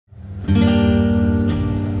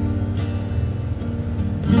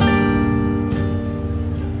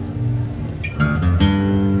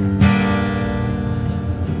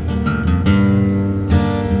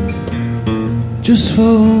for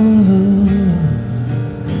love,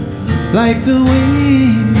 like the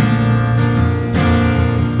wing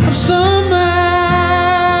of some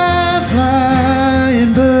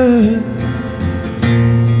high-flying bird,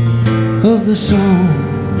 of the song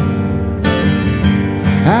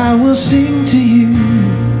I will sing to you.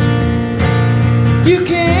 You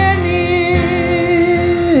can hear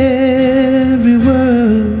every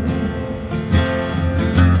word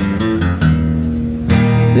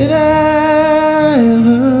that I have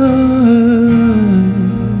heard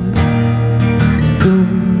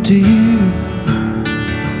come to you.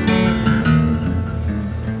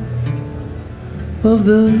 Of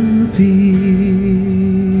the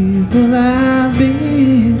people I've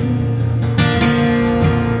been,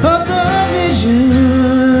 of the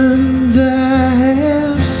visions I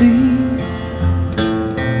have seen,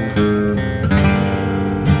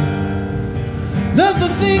 of the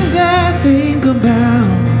things I think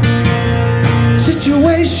about,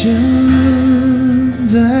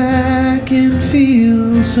 situations I can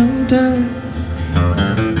feel sometimes,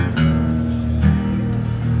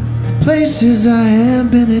 places I have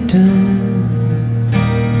been at times,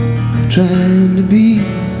 trying to be.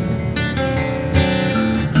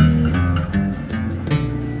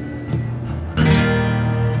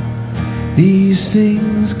 These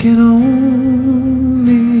things can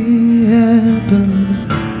only happen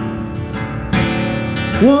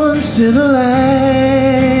once in a lifetime.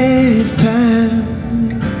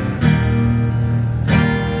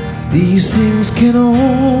 These things can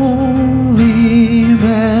only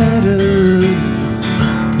matter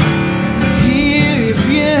here if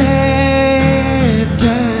you have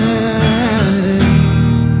time.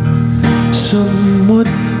 Someone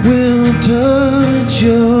will touch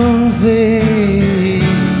your face,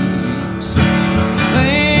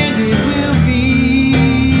 and it will be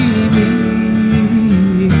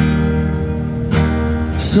me.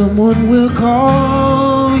 Someone will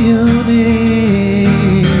call your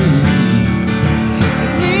name,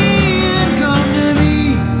 and then come to me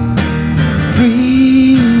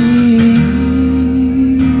free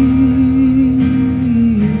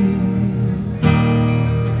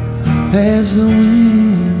as the wind.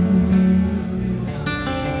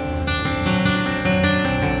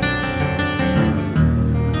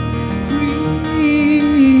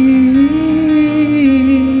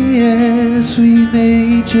 Sweet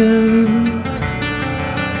nature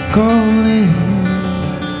calling,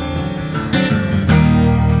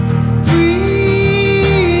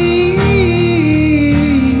 free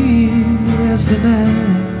as the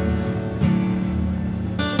night,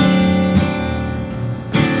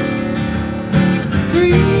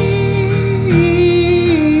 free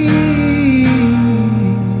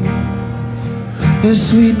as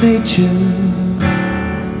sweet nature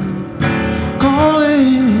calling.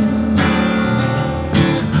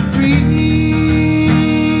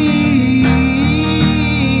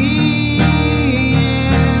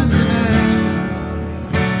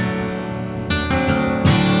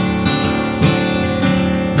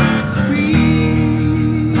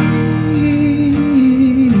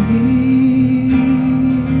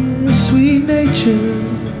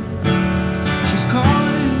 She's calling.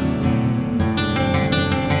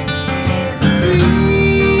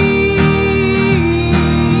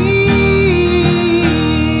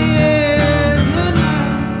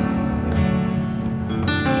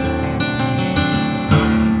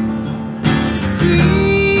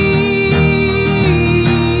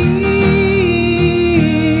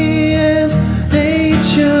 As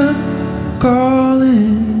nature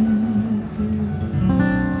calling.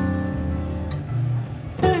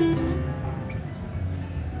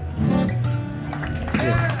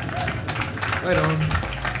 Right on.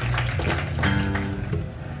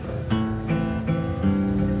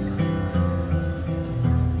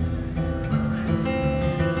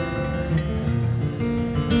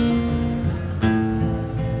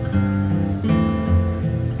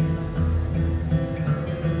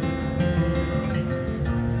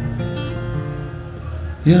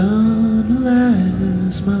 Yonder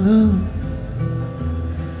lies my love,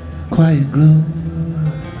 quiet glow,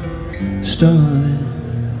 starring.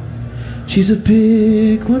 She's a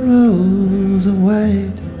big one rose of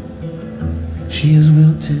white. She is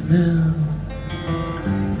wilted now.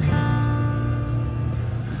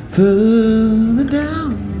 Further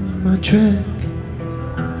down my track,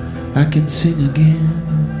 I can sing again.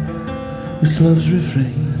 This love's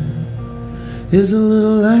refrain is a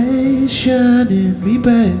little light shining me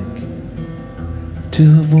back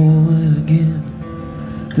to avoid again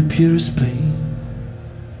the purest pain.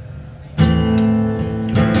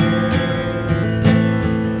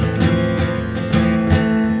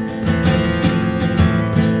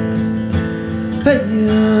 and you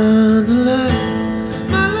underlies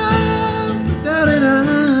my love. Without it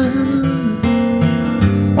I'm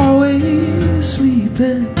always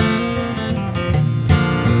sleeping,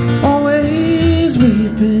 always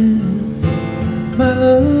weeping, my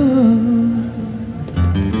love.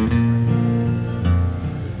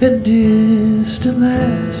 And distant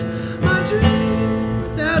lies my dream.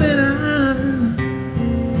 Without it I'm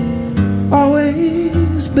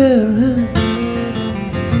always barren,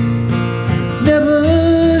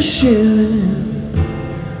 never sharing,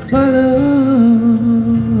 my love.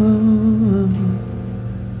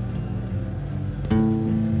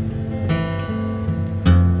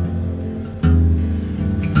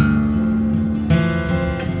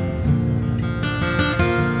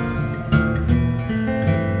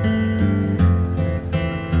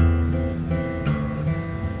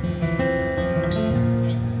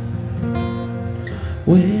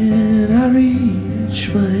 When I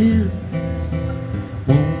reach my end,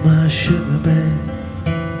 want my sugar back.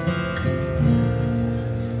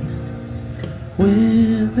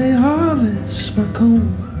 When they harvest my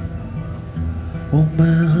corn, want my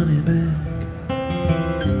honey back.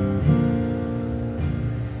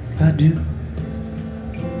 I do.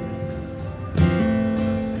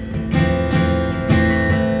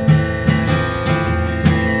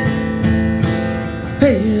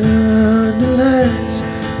 Hey, underlies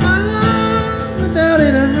my love. Without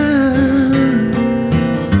it I'm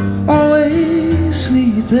always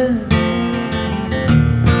sleeping,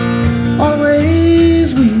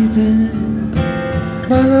 always weeping,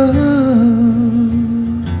 my love.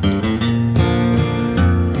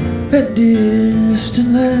 At distant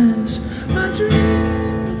lies my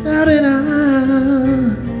dream. Without it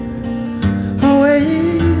I'm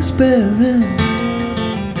always barren,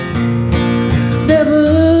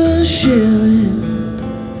 never sharing,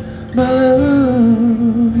 my love.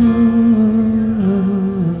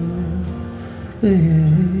 Yeah.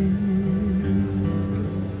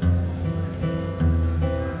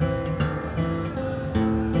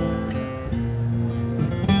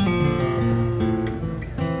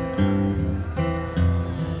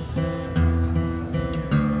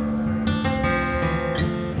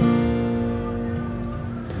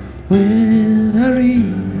 When I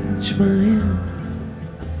reach my end,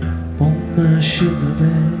 want my sugar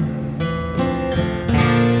back.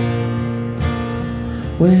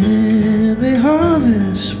 When they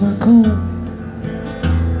harvest my corn,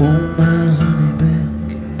 want my honey back.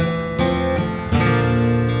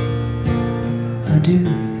 I do.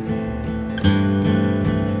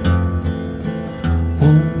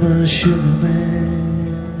 Want my sugar back.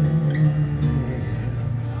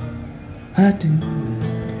 I do.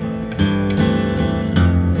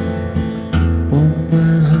 Want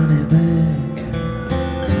my honey back.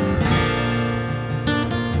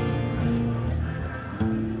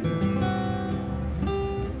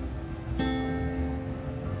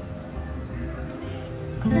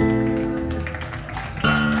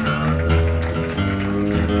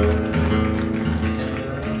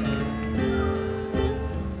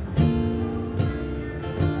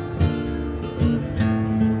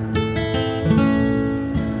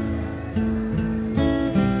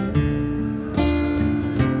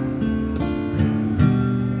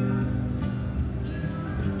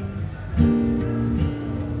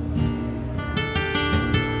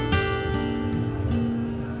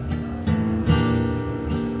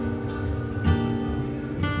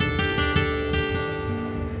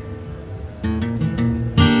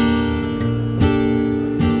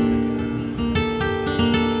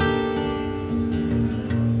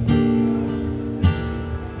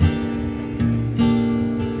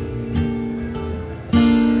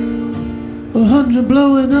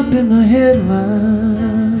 Blowing up in the headlines.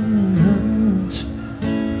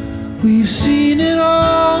 We've seen it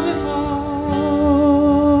all before.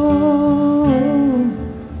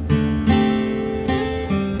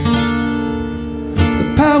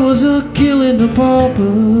 The powers are killing the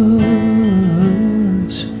paupers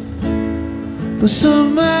for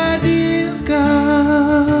some idea of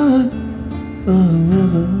God or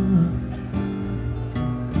whoever.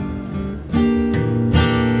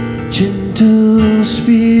 Gentle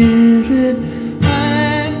spirit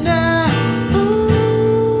and oaths.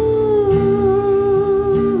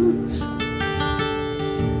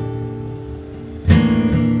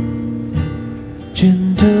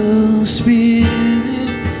 Gentle spirit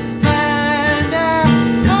and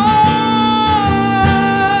oaths.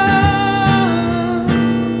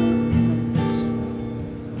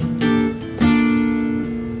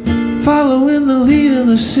 Following the lead of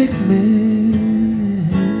the sick man,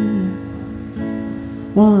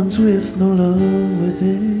 ones with no love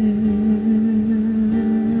within.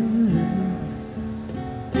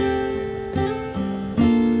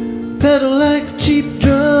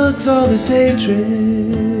 this hatred.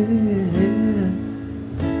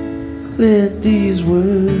 Let these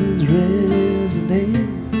words resonate.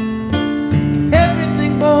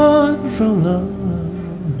 Everything born from love,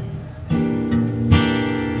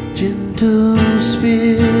 gentle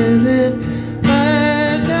spirit,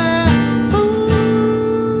 find our hearts.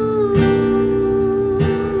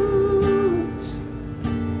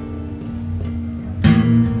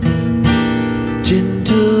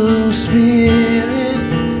 Gentle spirit,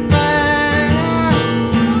 find our hearts.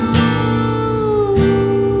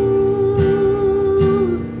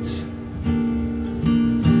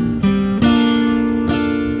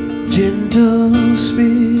 Gentle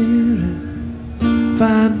spirit,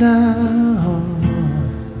 find our heart.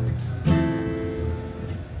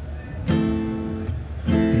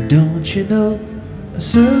 Don't you know a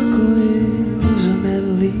circle is a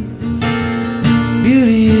melody?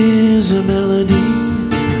 Beauty is a melody.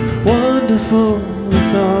 Wonderful the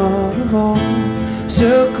thought of all.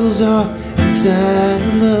 Circles are inside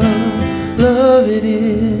of love. Love, it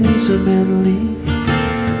is a melody.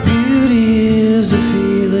 Beauty is a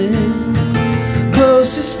feeling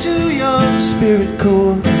closest to your spirit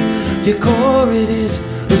core. Your core, it is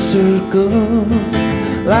a circle.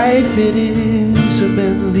 Life, it is a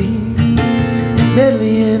medley.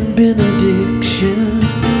 Medley and benediction.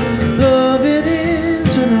 Love, it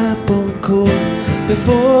is an apple core.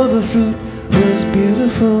 Before the fruit was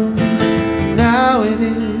beautiful, now it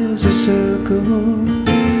is a circle.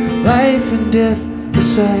 Life and death, the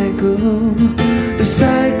cycle. The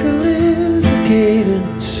cycle is a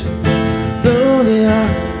cadence. Though there are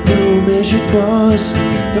no measured bars,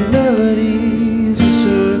 the melody's a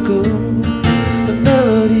circle. The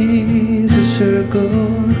melody's a circle.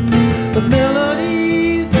 The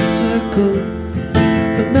melody's a circle.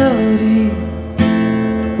 The melody.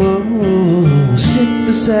 Whoa, sit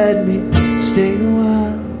beside me, stay a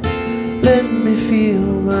while. Let me feel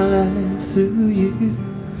my life through you.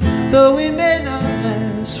 Though we may not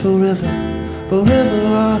last forever, forever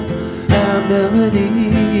are our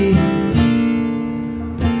melody.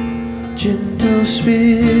 Gentle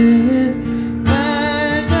spirit,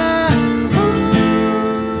 find our home.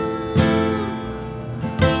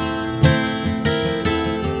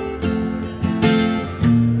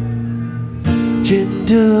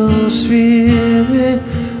 Gentle spirit,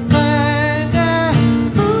 find our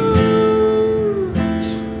hearts.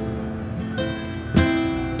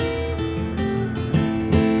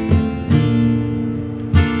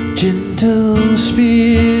 Gentle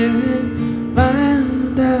spirit,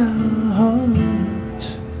 find our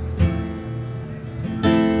hearts.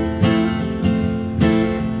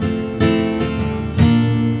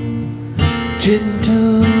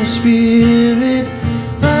 Gentle spirit,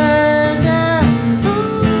 find our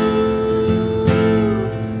hearts.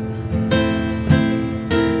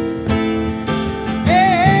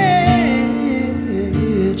 Hey,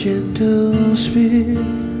 gentle spirit,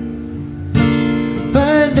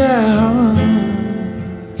 find our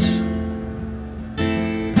hearts.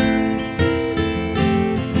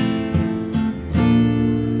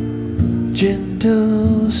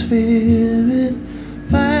 Gentle spirit,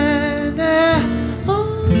 find our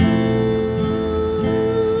hearts.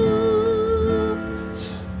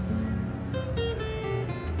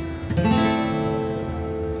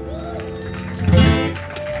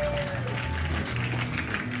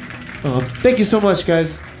 Oh, thank you so much,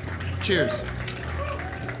 guys. Cheers.